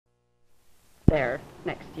there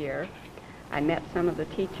next year. I met some of the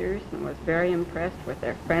teachers and was very impressed with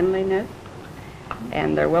their friendliness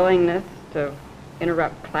and their willingness to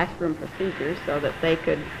interrupt classroom procedures so that they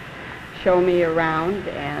could show me around.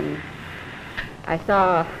 And I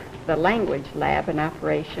saw the language lab in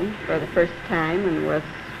operation for the first time and was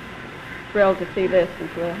thrilled to see this,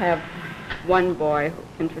 since we'll have one boy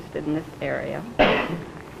interested in this area.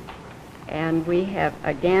 And we have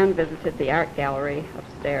again visited the art gallery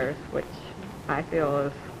upstairs, which I feel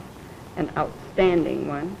is an outstanding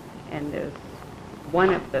one, and is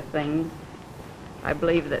one of the things I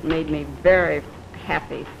believe that made me very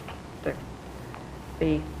happy to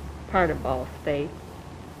be part of Ball State.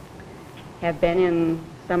 Have been in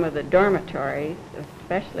some of the dormitories,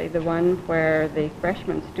 especially the one where the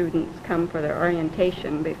freshman students come for their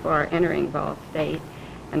orientation before entering Ball State,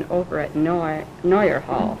 and over at Neuer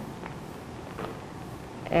Hall.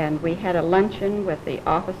 And we had a luncheon with the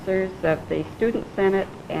officers of the Student Senate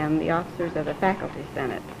and the officers of the Faculty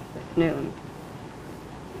Senate this noon.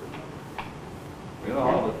 You know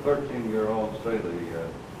how the 13-year-olds say the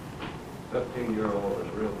 15-year-old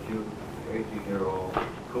is real cute, the 18-year-old is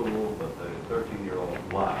cool, but the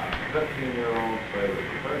 13-year-old lie. The 15-year-olds say that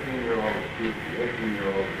the 13-year-old is cute, the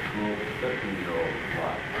 18-year-old is cool, the 15-year-old is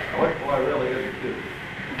lie. Now, which boy really is cute?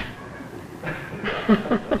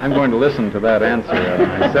 I'm going to listen to that answer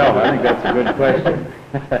myself. I think that's a good question.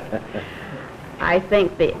 I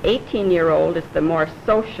think the 18-year-old is the more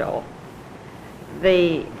social.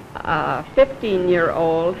 The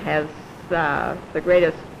 15-year-old has the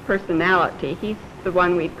greatest personality. He's the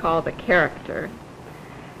one we'd call the character.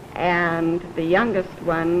 And the youngest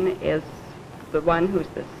one is the one who's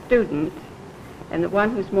the student, and the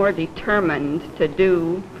one who's more determined to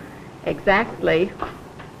do exactly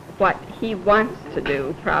what he wants to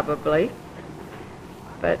do, probably.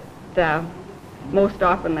 But most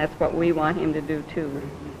often that's what we want him to do, too.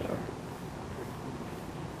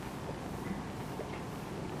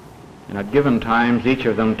 And at given times, each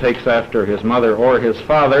of them takes after his mother or his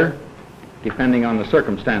father, depending on the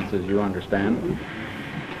circumstances, you understand.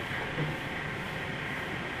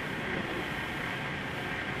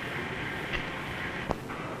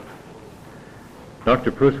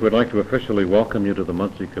 Dr. Pruis would like to officially welcome you to the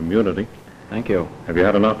Muncie community. Thank you. Have you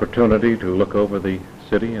had an opportunity to look over the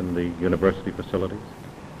city and the university facilities?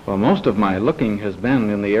 Well, most of my looking has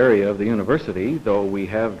been in the area of the university, though we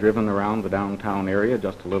have driven around the downtown area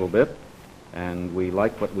just a little bit, and we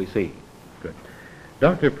like what we see. Good.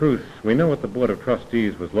 Dr. Pruis, we know what the Board of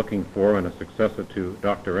Trustees was looking for in a successor to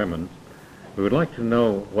Dr. Emmons. We would like to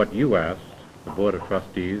know what you asked the Board of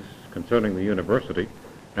Trustees concerning the university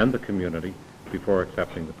and the community before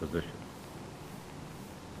accepting the position.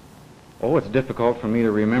 Oh, it's difficult for me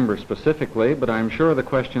to remember specifically, but I'm sure the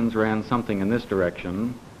questions ran something in this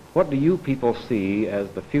direction. What do you people see as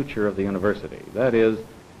the future of the university? That is,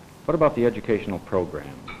 what about the educational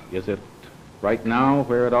program? Is it right now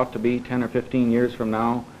where it ought to be 10 or 15 years from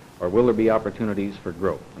now, or will there be opportunities for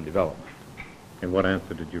growth and development? And what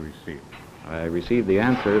answer did you receive? I received the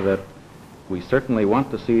answer that we certainly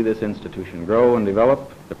want to see this institution grow and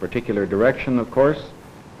develop. The particular direction, of course,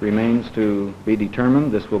 remains to be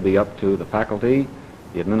determined. This will be up to the faculty,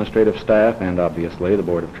 the administrative staff, and obviously the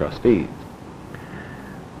Board of Trustees.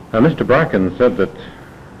 Mr. Bracken said that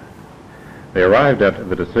they arrived at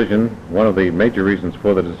the decision. One of the major reasons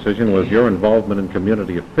for the decision was your involvement in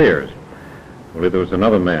community affairs. I believe there was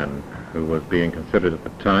another man who was being considered at the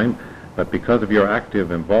time, but because of your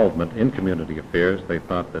active involvement in community affairs, they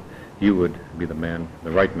thought that you would be the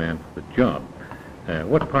right man for the job.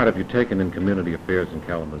 What part have you taken in community affairs in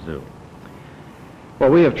Kalamazoo? Well,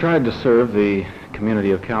 we have tried to serve the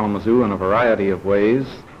community of Kalamazoo in a variety of ways.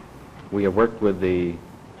 We have worked with the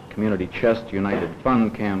Community Chest United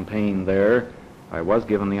Fund campaign there. I was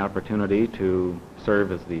given the opportunity to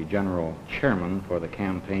serve as the general chairman for the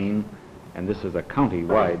campaign, and this is a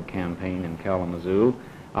county-wide campaign in Kalamazoo.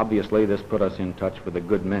 Obviously, this put us in touch with a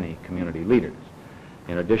good many community leaders.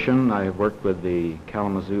 In addition, I have worked with the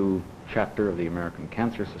Kalamazoo chapter of the American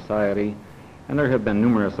Cancer Society, and there have been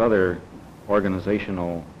numerous other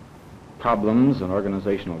organizational problems and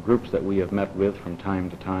organizational groups that we have met with from time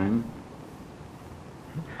to time.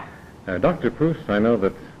 Dr. Pruis, I know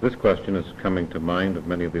that this question is coming to mind of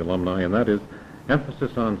many of the alumni, and that is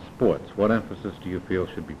emphasis on sports. What emphasis do you feel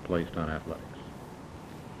should be placed on athletics?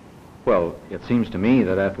 Well, it seems to me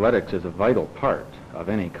that athletics is a vital part of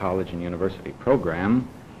any college and university program.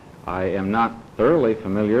 I am not thoroughly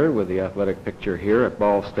familiar with the athletic picture here at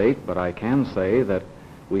Ball State, but I can say that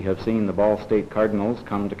we have seen the Ball State Cardinals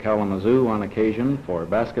come to Kalamazoo on occasion for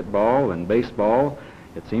basketball and baseball,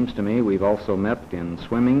 It seems to me we've also met in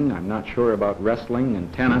swimming. I'm not sure about wrestling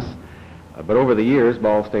and tennis, but over the years,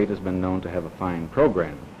 Ball State has been known to have a fine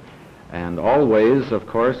program. And always, of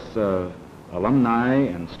course, alumni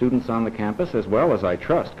and students on the campus, as well as I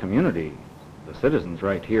trust community, the citizens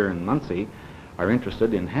right here in Muncie, are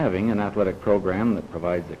interested in having an athletic program that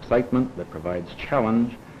provides excitement, that provides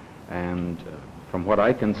challenge, and from what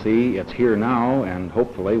I can see, it's here now and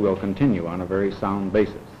hopefully will continue on a very sound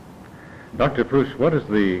basis. Dr. Pruis, what is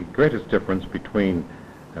the greatest difference between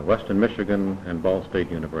Western Michigan and Ball State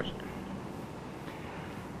University?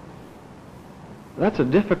 That's a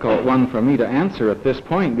difficult one for me to answer at this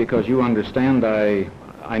point because you understand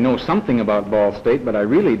I know something about Ball State, but I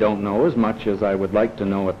really don't know as much as I would like to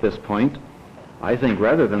know at this point. I think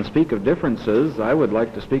rather than speak of differences, I would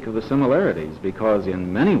like to speak of the similarities because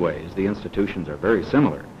in many ways the institutions are very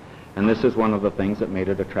similar. And this is one of the things that made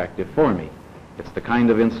it attractive for me. It's the kind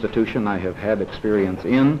of institution I have had experience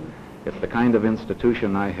in. It's the kind of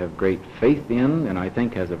institution I have great faith in and I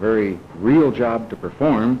think has a very real job to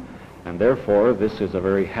perform. And therefore, this is a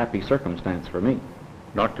very happy circumstance for me.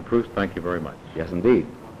 Dr. Pruis, thank you very much. Yes, indeed.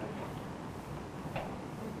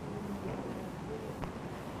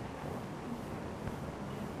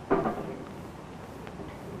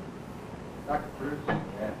 Dr. Pruis,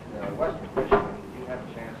 at Western Michigan, did you have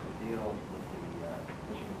a chance to deal with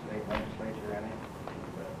the Michigan State Legislature any of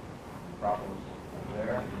the problems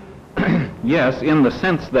there? Yes, in the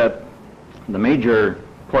sense that the major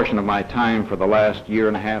portion of my time for the last year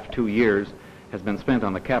and a half, 2 years, has been spent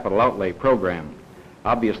on the capital outlay program.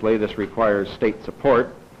 Obviously, this requires state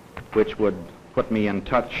support, which would put me in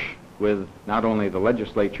touch with not only the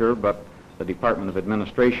legislature, but the Department of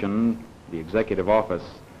Administration, the Executive Office,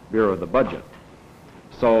 Bureau of the Budget.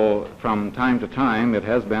 So from time to time, it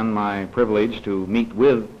has been my privilege to meet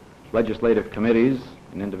with legislative committees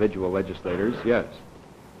and individual legislators, yes.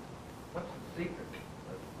 What's the secret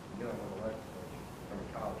of dealing with the legislature from a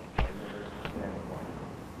college or university standpoint?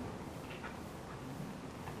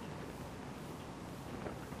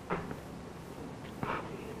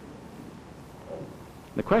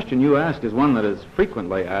 The question you asked is one that is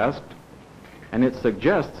frequently asked, and it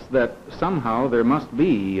suggests that somehow there must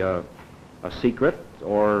be a secret,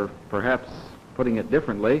 or perhaps, putting it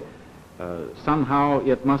differently, somehow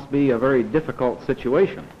it must be a very difficult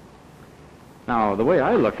situation. Now, the way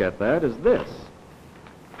I look at that is this.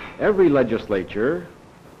 Every legislature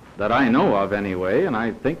that I know of anyway, and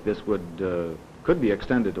I think this could be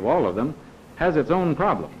extended to all of them, has its own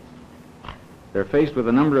problems. They're faced with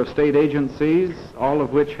a number of state agencies, all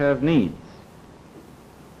of which have needs.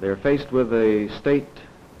 They're faced with a state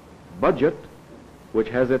budget which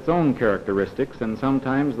has its own characteristics, and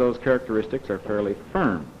sometimes those characteristics are fairly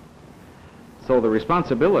firm. So the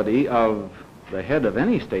responsibility of the head of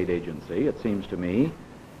any state agency, it seems to me,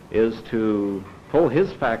 is to pull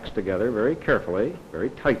his facts together very carefully, very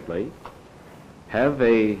tightly, have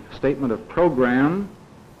a statement of program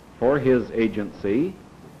for his agency,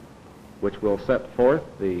 which will set forth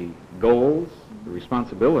the goals, the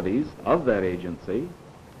responsibilities of that agency,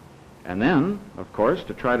 and then, of course,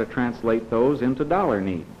 to try to translate those into dollar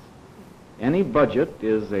needs. Any budget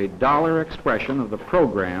is a dollar expression of the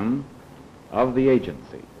program of the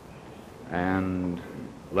agency. And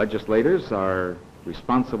legislators are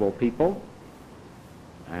responsible people,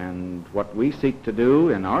 and what we seek to do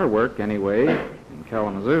in our work anyway, in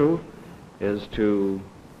Kalamazoo, is to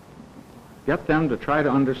get them to try to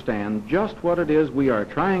understand just what it is we are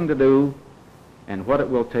trying to do and what it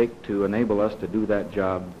will take to enable us to do that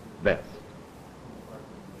job best.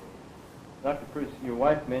 Dr. Pruis, your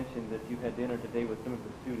wife mentioned that you had dinner today with some of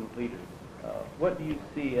the student leaders. What do you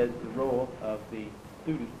see as the role of the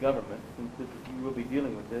student government, since you will be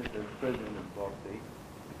dealing with this as president of Ball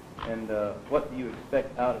State, and what do you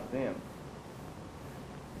expect out of them?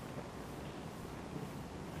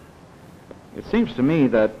 It seems to me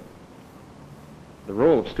that the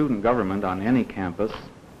role of student government on any campus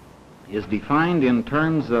is defined in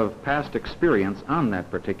terms of past experience on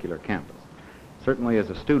that particular campus. Certainly as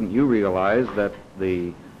a student you realize that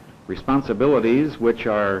the responsibilities which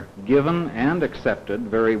are given and accepted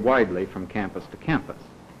vary widely from campus to campus.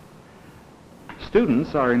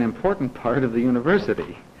 Students are an important part of the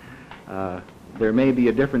university. There may be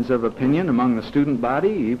a difference of opinion among the student body,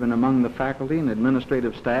 even among the faculty and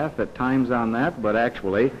administrative staff at times on that, but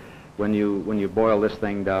actually when you boil this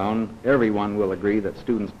thing down, everyone will agree that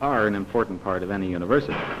students are an important part of any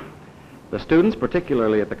university. The students,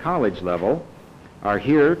 particularly at the college level, are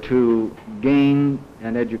here to gain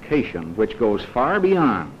an education which goes far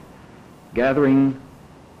beyond gathering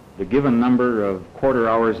the given number of quarter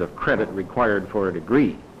hours of credit required for a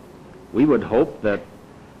degree. We would hope that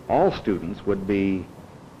all students would be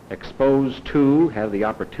exposed to, have the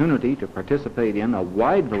opportunity to participate in a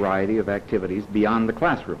wide variety of activities beyond the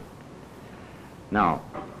classroom. Now,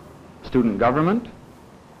 student government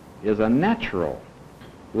is a natural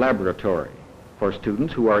laboratory for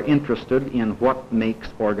students who are interested in what makes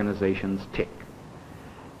organizations tick.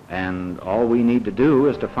 And all we need to do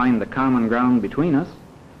is to find the common ground between us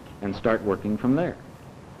and start working from there.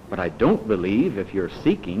 But I don't believe if you're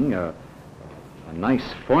seeking a nice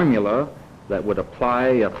formula that would apply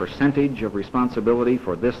a percentage of responsibility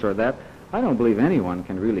for this or that, I don't believe anyone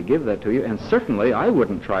can really give that to you. And certainly I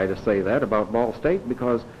wouldn't try to say that about Ball State,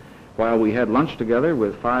 because while we had lunch together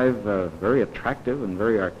with 5 very attractive and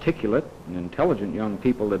very articulate and intelligent young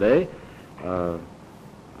people today,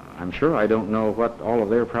 I'm sure I don't know what all of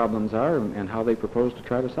their problems are and how they propose to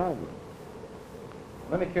try to solve them.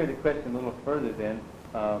 Let me carry the question a little further then.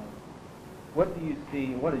 What do you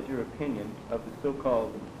see, what is your opinion of the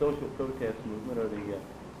so-called social protest movement, or the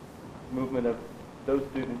movement of those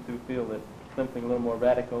students who feel that something a little more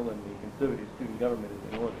radical than the conservative student government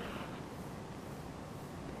is in order?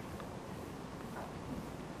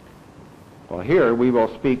 Well, here we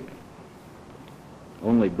will speak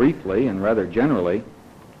only briefly and rather generally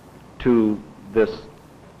to this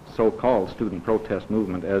so-called student protest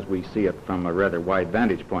movement as we see it from a rather wide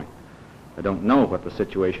vantage point. I don't know what the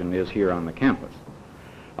situation is here on the campus.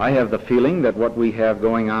 I have the feeling that what we have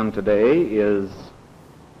going on today is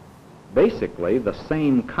basically the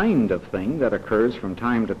same kind of thing that occurs from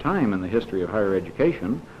time to time in the history of higher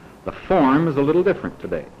education. The form is a little different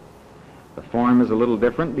today. The form is a little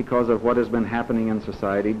different because of what has been happening in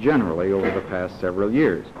society generally over the past several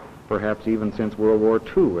years, perhaps even since World War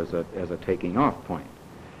II as a taking off point.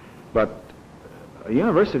 But a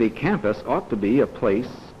university campus ought to be a place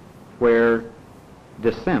where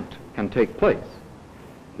dissent can take place.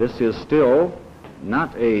 This is still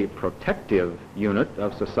not a protective unit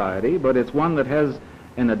of society, but it's one that has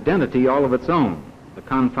an identity all of its own. The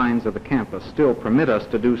confines of the campus still permit us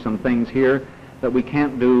to do some things here that we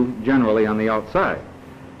can't do generally on the outside.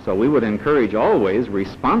 So we would encourage always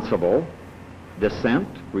responsible dissent,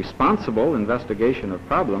 responsible investigation of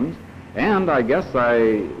problems, and I guess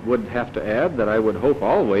I would have to add that I would hope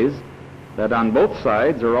always that on both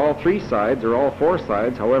sides, or all 3 sides, or all 4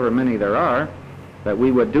 sides, however many there are, that we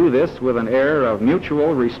would do this with an air of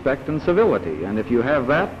mutual respect and civility. And if you have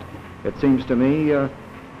that, it seems to me,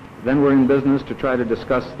 then we're in business to try to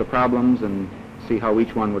discuss the problems and see how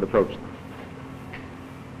each one would approach them.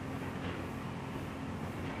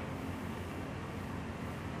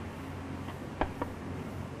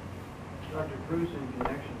 Dr. Pruis, in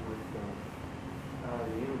connection with the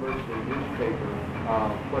university newspaper,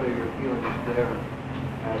 what are your feelings there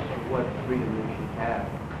as to what freedom we should have?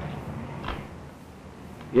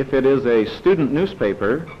 If it is a student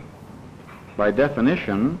newspaper, by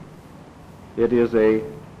definition, it is a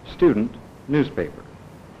student newspaper.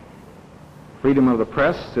 Freedom of the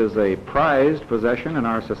press is a prized possession in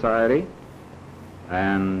our society,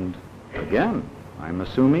 and again, I'm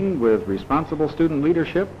assuming with responsible student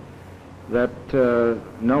leadership that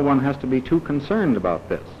no one has to be too concerned about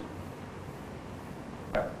this.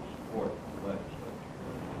 Support the legislature.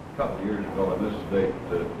 A couple of years ago in this state,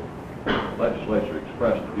 the legislature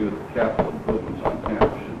expressed the view that capital improvements on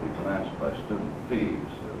campus should be financed by student fees.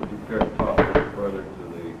 Would you care to talk a little further to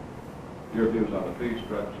your views on the fee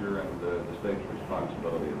structure and the state's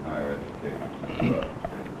responsibility in higher education?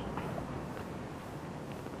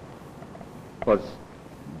 Well, it's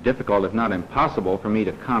difficult, if not impossible, for me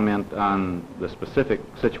to comment on the specific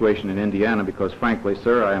situation in Indiana because, frankly,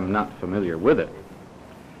 sir, I am not familiar with it.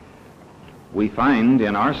 We find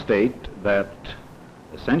in our state that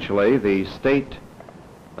essentially the state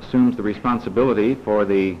assumes the responsibility for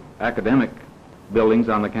the academic buildings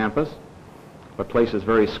on the campus, but places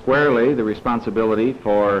very squarely the responsibility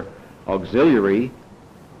for auxiliary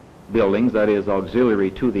buildings, that is,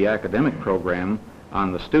 auxiliary to the academic program,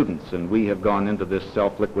 on the students. And we have gone into this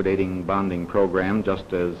self-liquidating bonding program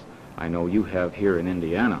just as I know you have here in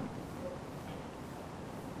Indiana.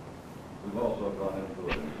 We've also gone into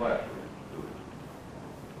it in classrooms.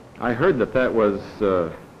 I heard that that was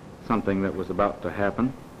something that was about to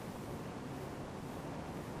happen.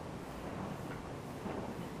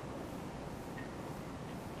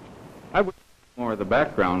 I would know more of the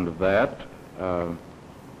background of that. I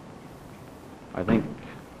think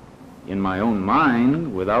in my own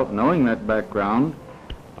mind, without knowing that background,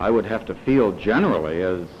 I would have to feel generally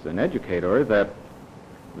as an educator that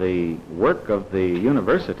the work of the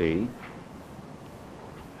university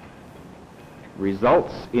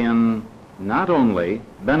results in not only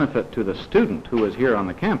benefit to the student who is here on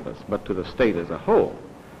the campus, but to the state as a whole.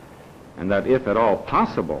 and that if at all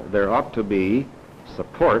possible, there ought to be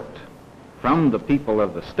support from the people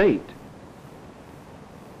of the state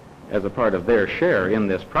as a part of their share in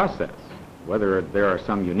this process. Whether there are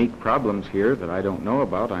some unique problems here that I don't know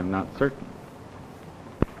about, I'm not certain.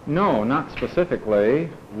 No, not specifically.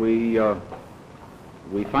 We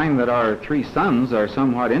find that our three sons are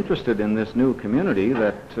somewhat interested in this new community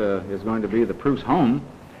that is going to be the Pruis home,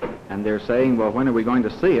 and they're saying, well, when are we going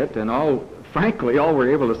to see it? And frankly, all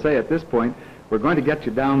we're able to say at this point, we're going to get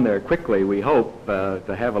you down there quickly, we hope,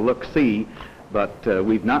 to have a look-see, but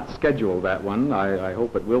we've not scheduled that one. I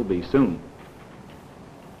hope it will be soon.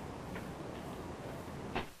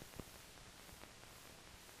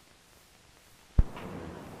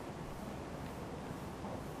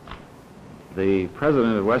 The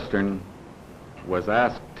president of Western was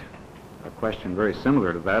asked a question very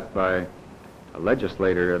similar to that by a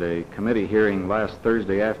legislator at a committee hearing last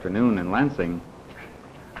Thursday afternoon in Lansing,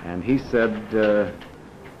 and he said,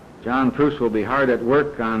 John Pruis will be hard at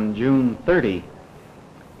work on June 30.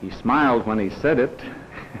 He smiled when he said it,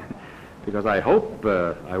 because I hope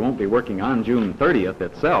I won't be working on June 30th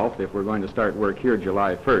itself if we're going to start work here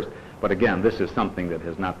July 1st. But again, this is something that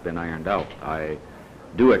has not been ironed out. I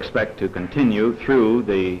do expect to continue through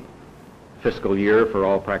the fiscal year for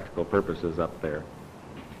all practical purposes up there.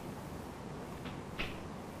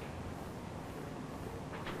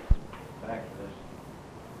 Back to this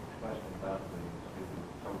question about the student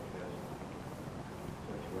protest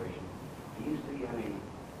situation. Do you see any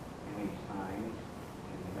signs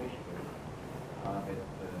in Michigan of it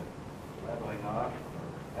leveling off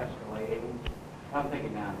or escalating? I'm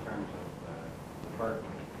thinking now in terms of the Berkeley.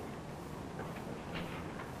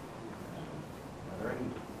 Are there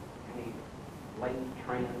any latent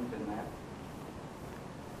trends in that?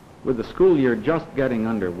 With the school year just getting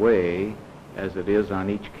underway, as it is on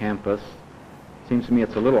each campus, it seems to me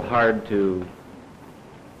it's a little hard to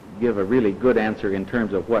give a really good answer in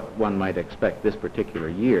terms of what one might expect this particular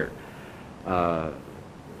year.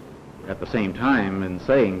 At the same time, in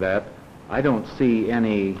saying that, I don't see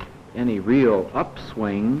any real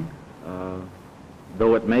upswing,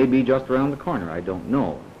 though it may be just around the corner. I don't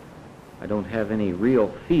know. I don't have any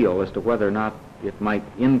real feel as to whether or not it might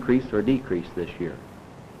increase or decrease this year.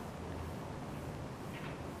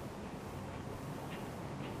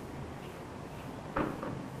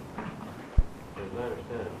 As I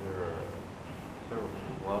understand it, there are several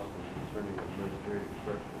lawsuits concerning administrative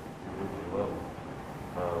structure at the local level.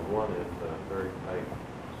 One is very tight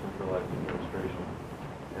centralized administration,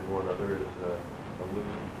 and one other is a loose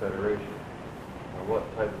federation. What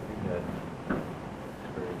type have you had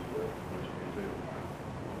experience with Michigan too?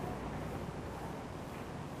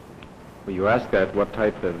 Well, you asked that what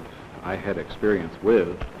type of I had experience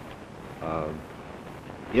with.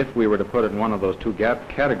 If we were to put it in one of those two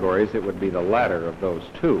categories, it would be the latter of those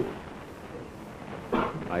two.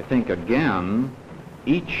 I think, again,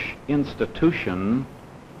 each institution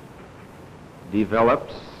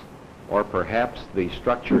develops, or perhaps the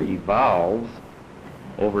structure evolves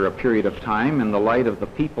over a period of time in the light of the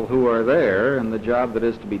people who are there and the job that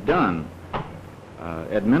is to be done.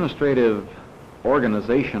 Administrative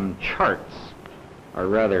organization charts are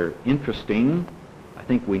rather interesting. I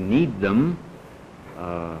think we need them.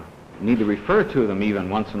 Need to refer to them even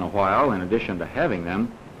once in a while in addition to having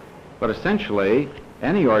them. But essentially,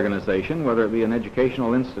 any organization, whether it be an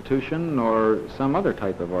educational institution or some other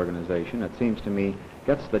type of organization, it seems to me,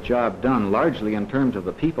 gets the job done largely in terms of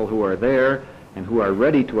the people who are there and who are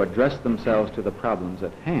ready to address themselves to the problems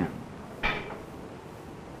at hand.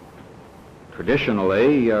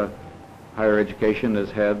 Traditionally, higher education has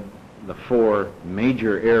had the four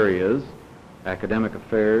major areas: academic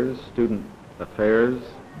affairs, student affairs,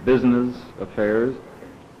 business affairs,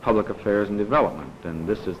 public affairs, and development. And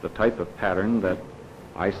this is the type of pattern that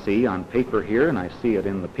I see on paper here, and I see it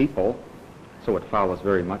in the people, so it follows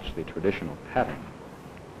very much the traditional pattern.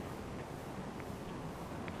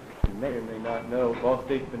 You may or may not know, Ball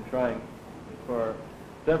State's been trying for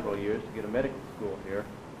several years to get a medical school here.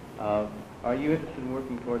 Are you interested in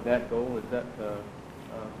working toward that goal? Is that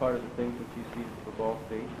part of the things that you see for Ball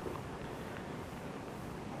State?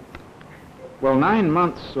 Well, 9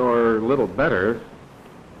 months or a little better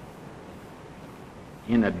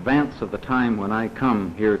in advance of the time when I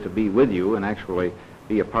come here to be with you and actually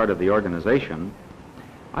be a part of the organization,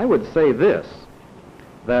 I would say this,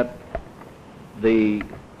 that the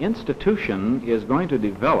institution is going to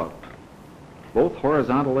develop both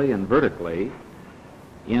horizontally and vertically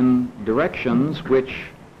in directions which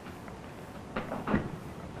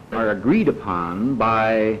are agreed upon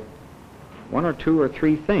by one or two or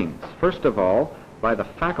three things. First of all, by the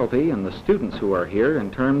faculty and the students who are here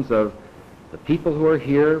in terms of the people who are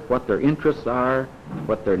here, what their interests are,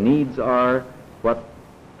 what their needs are, what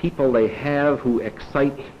people they have who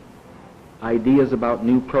excite ideas about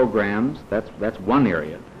new programs. That's one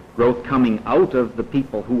area. Growth coming out of the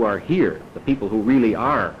people who are here, the people who really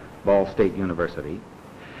are Ball State University.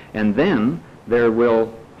 And then there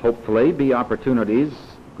will hopefully be opportunities,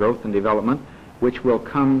 growth and development, which will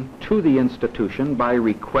come to the institution by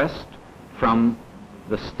request from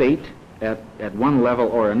the state at one level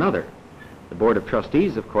or another. The Board of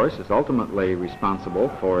Trustees, of course, is ultimately responsible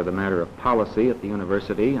for the matter of policy at the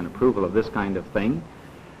university and approval of this kind of thing.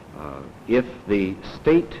 If the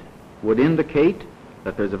state would indicate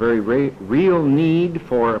that there's a very real need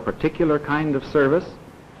for a particular kind of service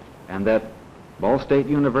and that Ball State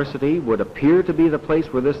University would appear to be the place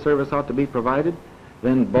where this service ought to be provided,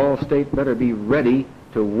 then Ball State better be ready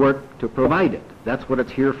to work to provide it. That's what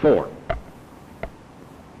it's here for.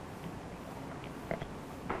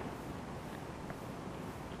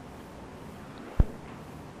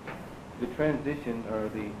 The transition, or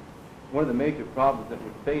one of the major problems that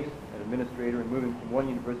would face an administrator in moving from one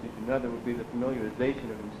university to another would be the familiarization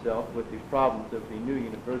of himself with the problems of the new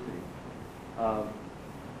university.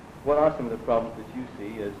 What are some of the problems that you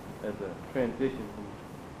see as a transition from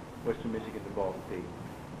Western Michigan to Ball State?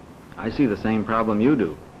 I see the same problem you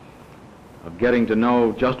do, of getting to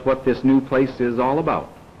know just what this new place is all about,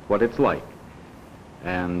 what it's like.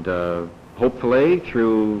 And hopefully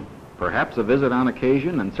through perhaps a visit on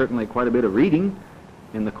occasion and certainly quite a bit of reading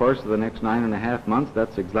in the course of the next 9.5 months,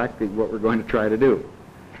 that's exactly what we're going to try to do.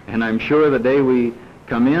 And I'm sure the day we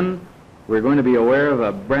come in, we're going to be aware of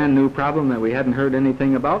a brand new problem that we hadn't heard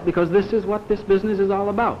anything about, because this is what this business is all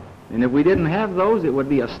about. And if we didn't have those, it would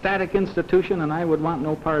be a static institution, and I would want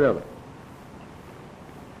no part of it.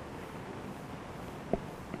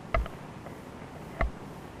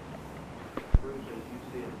 Bruce, as you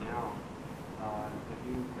see it now, if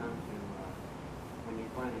you come to, when you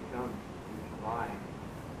finally come in July,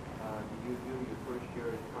 do you view your first year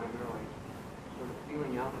as primarily sort of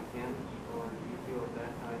feeling out the canvas, or do you feel at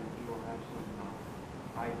that time that you will have some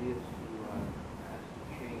ideas as to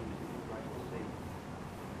change that you'd like to see?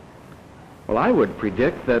 Well, I would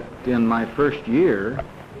predict that in my first year,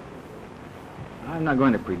 I'm not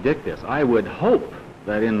going to predict this, I would hope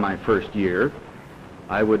that in my first year,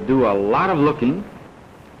 I would do a lot of looking,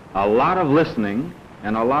 a lot of listening,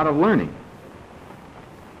 and a lot of learning.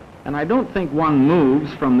 And I don't think one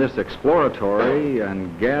moves from this exploratory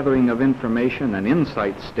and gathering of information and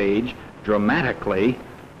insight stage dramatically,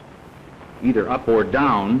 either up or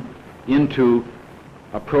down, into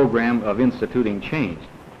a program of instituting change.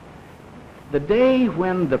 The day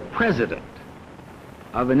when the president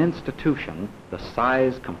of an institution, the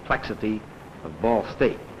size, complexity of Ball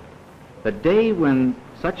State, the day when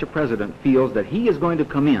such a president feels that he is going to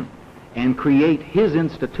come in and create his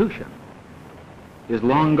institution is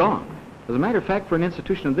long gone. As a matter of fact, for an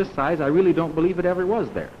institution of this size, I really don't believe it ever was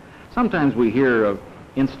there. Sometimes we hear of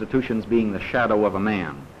institutions being the shadow of a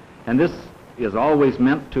man, and this is always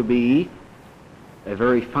meant to be a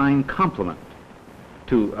very fine compliment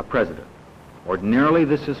to a president. Ordinarily,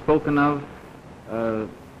 this is spoken of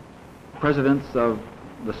presidents of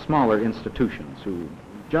the smaller institutions,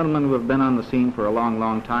 gentlemen who have been on the scene for a long,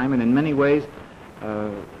 long time, and in many ways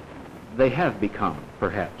they have become,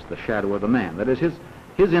 perhaps, the shadow of the man. That is,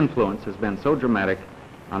 his influence has been so dramatic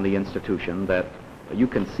on the institution that you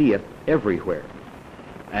can see it everywhere.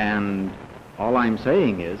 And all I'm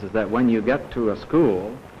saying is that when you get to a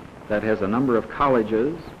school that has a number of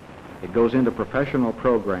colleges, it goes into professional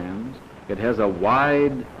programs, it has a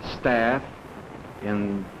wide staff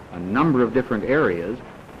in a number of different areas,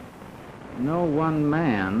 no one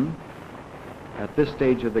man at this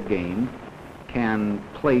stage of the game can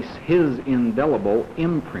place his indelible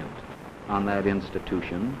imprint on that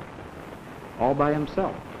institution all by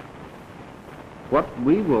himself. What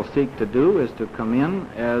we will seek to do is to come in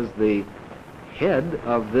as the head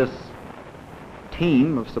of this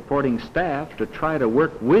team of supporting staff to try to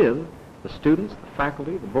work with the students, the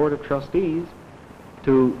faculty, the Board of Trustees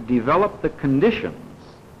to develop the conditions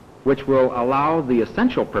which will allow the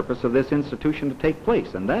essential purpose of this institution to take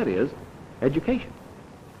place, and that is education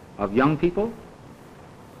of young people,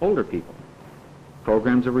 older people,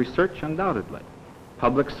 programs of research, undoubtedly,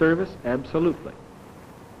 public service, absolutely.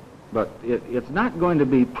 But it's not going to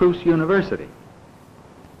be Pruis University.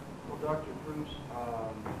 Well, Dr. Pruis,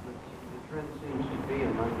 the trend seems to be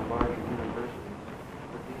among the larger universities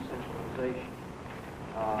for decentralization.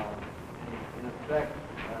 In effect,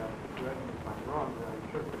 correct me if I'm wrong, but I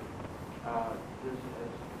interpret this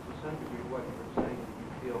as to some degree what you were saying that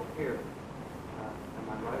you feel here.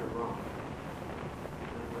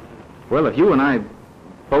 Well, if you and I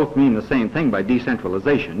both mean the same thing by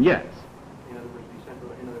decentralization, yes. In other words,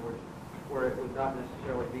 in other words, where it would not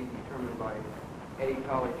necessarily be determined by a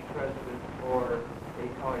college president or a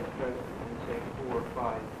college president and say 4 or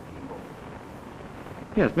 5 people.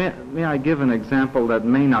 Yes, may I give an example that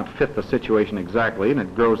may not fit the situation exactly, and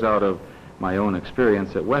it grows out of my own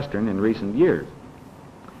experience at Western in recent years.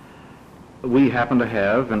 We happen to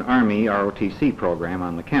have an Army ROTC program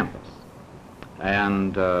on the campus.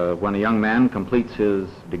 And when a young man completes his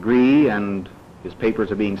degree and his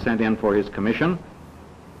papers are being sent in for his commission,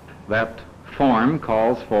 that form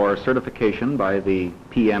calls for certification by the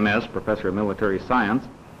PMS, Professor of Military Science,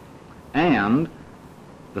 and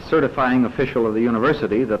the certifying official of the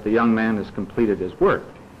university that the young man has completed his work.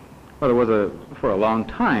 Well, for a long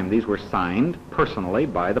time, these were signed personally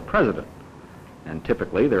by the president. And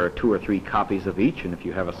typically, there are 2 or 3 copies of each, and if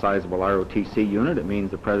you have a sizable ROTC unit, it means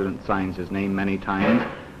the president signs his name many times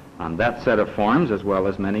on that set of forms, as well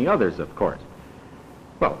as many others, of course.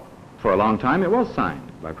 Well, for a long time, it was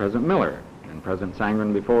signed by President Miller and President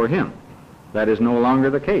Sangren before him. That is no longer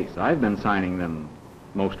the case. I've been signing them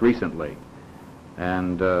most recently.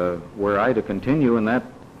 And were I to continue in that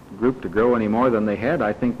group to grow any more than they had,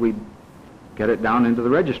 I think we'd get it down into the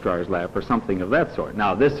registrar's lap or something of that sort.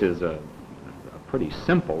 Now, this is a pretty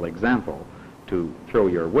simple example to throw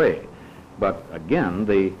your way. But again,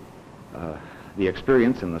 the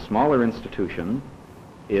experience in the smaller institution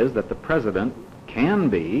is that the president can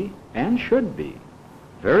be and should be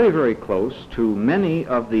very, very close to many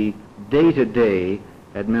of the day-to-day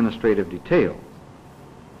administrative details.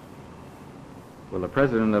 Well, the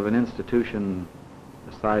president of an institution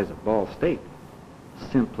the size of Ball State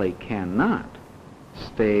simply cannot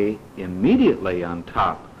stay immediately on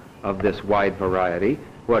top of this wide variety.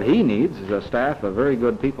 What he needs is a staff of very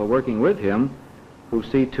good people working with him who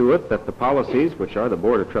see to it that the policies, which are the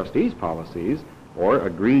Board of Trustees policies, or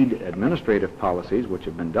agreed administrative policies which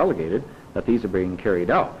have been delegated, that these are being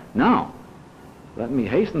carried out. Now, let me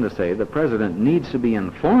hasten to say the president needs to be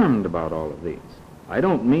informed about all of these. I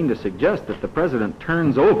don't mean to suggest that the president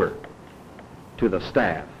turns over to the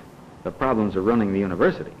staff the problems of running the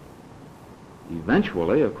university.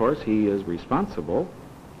 Eventually, of course, he is responsible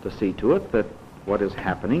to see to it that what is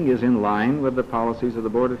happening is in line with the policies of the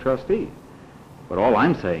Board of Trustees. But all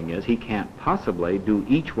I'm saying is he can't possibly do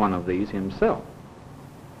each one of these himself.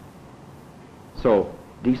 So,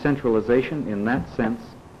 decentralization in that sense,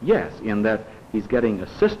 yes, in that he's getting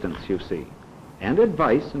assistance, you see, and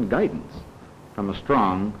advice and guidance from a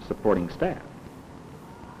strong supporting staff.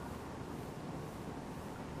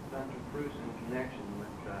 Dr. Pruis, in connection with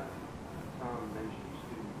Tom mentioned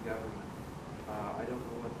student government, I don't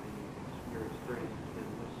know what your experience has been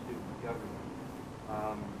with student government.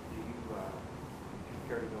 Do you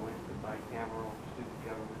care to go into bicameral student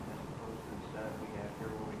government as opposed to the setup we have here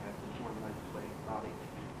where we have this one legislative body?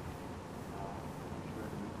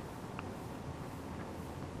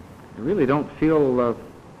 I really don't feel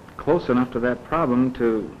close enough to that problem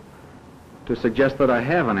to suggest that I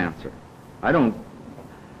have an answer. I don't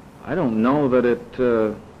know that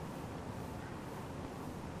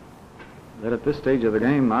that at this stage of the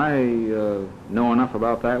game I know enough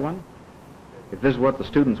about that one. If this is what the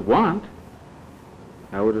students want,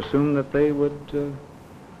 I would assume that they would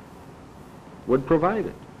provide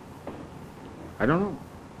it. I don't know.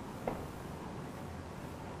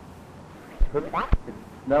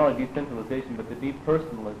 It's not only decentralization, but the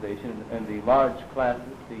depersonalization and the large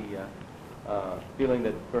classes, the feeling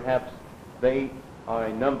that perhaps they are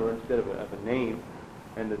a number instead of a name,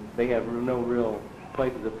 and that they have no real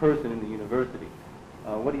place as a person in the university.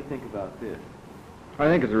 What do you think about this? I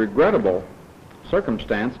think it's a regrettable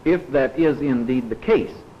circumstance if that is indeed the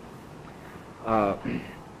case. Let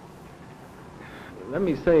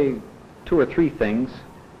me say 2 or 3 things.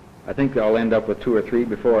 I think I'll end up with 2 or 3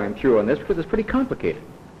 before I'm through on this, because it's pretty complicated.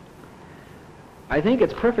 I think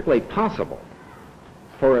it's perfectly possible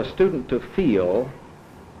for a student to feel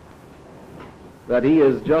that he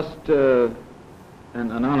is just an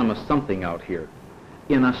anonymous something out here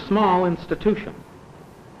in a small institution.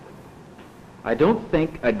 I don't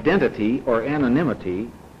think identity or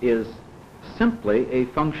anonymity is simply a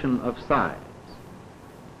function of size.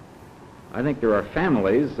 I think there are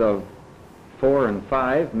families of 4 and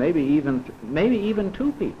 5, maybe even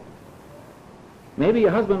 2 people. Maybe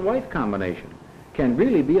a husband-wife combination can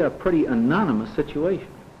really be a pretty anonymous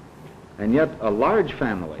situation. And yet a large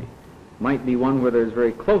family might be one where there's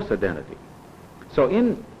very close identity. So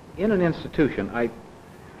in an institution,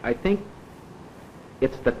 I think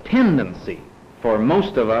it's the tendency for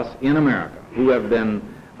most of us in America who have been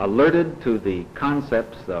alerted to the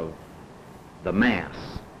concepts of the mass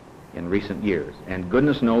in recent years, and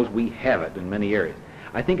goodness knows we have it in many areas.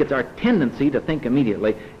 I think it's our tendency to think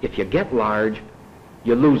immediately, if you get large,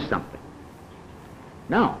 you lose something.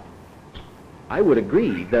 Now, I would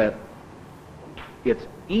agree that it's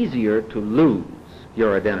easier to lose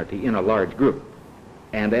your identity in a large group.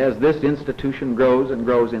 And as this institution grows and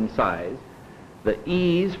grows in size, the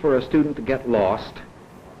ease for a student to get lost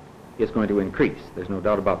is going to increase. There's no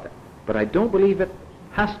doubt about that. But I don't believe it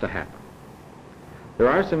has to happen. There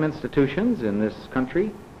are some institutions in this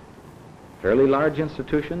country, fairly large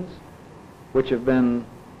institutions, which have been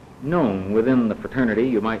known within the fraternity,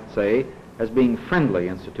 you might say, as being friendly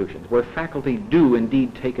institutions, where faculty do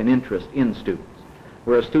indeed take an interest in students,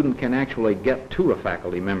 where a student can actually get to a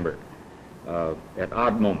faculty member at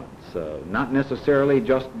odd moments, not necessarily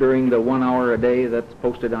just during the 1 hour a day that's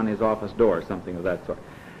posted on his office door, something of that sort.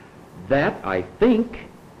 That, I think,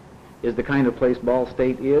 is the kind of place Ball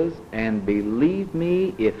State is, and believe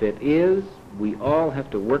me, if it is, we all have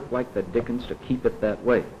to work like the dickens to keep it that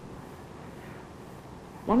way.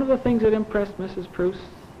 One of the things that impressed Mrs. Pruis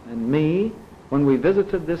and me when we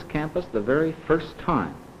visited this campus the very first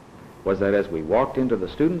time was that as we walked into the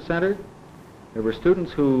student center, there were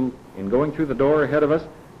students who, in going through the door ahead of us,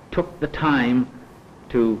 took the time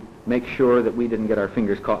to make sure that we didn't get our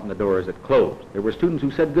fingers caught in the door as it closed. There were students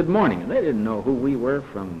who said good morning, and they didn't know who we were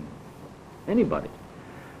from anybody.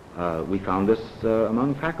 We found this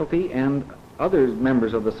among faculty and other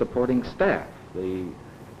members of the supporting staff. The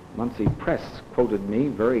Muncie Press quoted me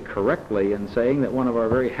very correctly in saying that one of our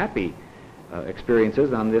very happy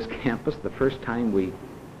experiences on this campus the first time we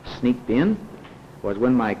sneaked in was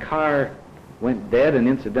when my car went dead, and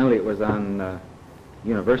incidentally it was on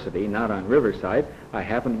University, not on Riverside. I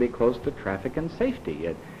happened to be close to traffic and safety.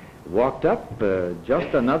 It walked up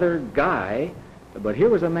just another guy, but here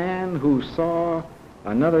was a man who saw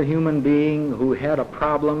another human being who had a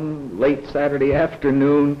problem late Saturday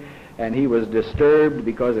afternoon, and he was disturbed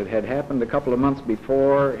because it had happened a couple of months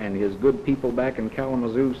before, and his good people back in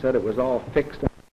Kalamazoo said it was all fixed.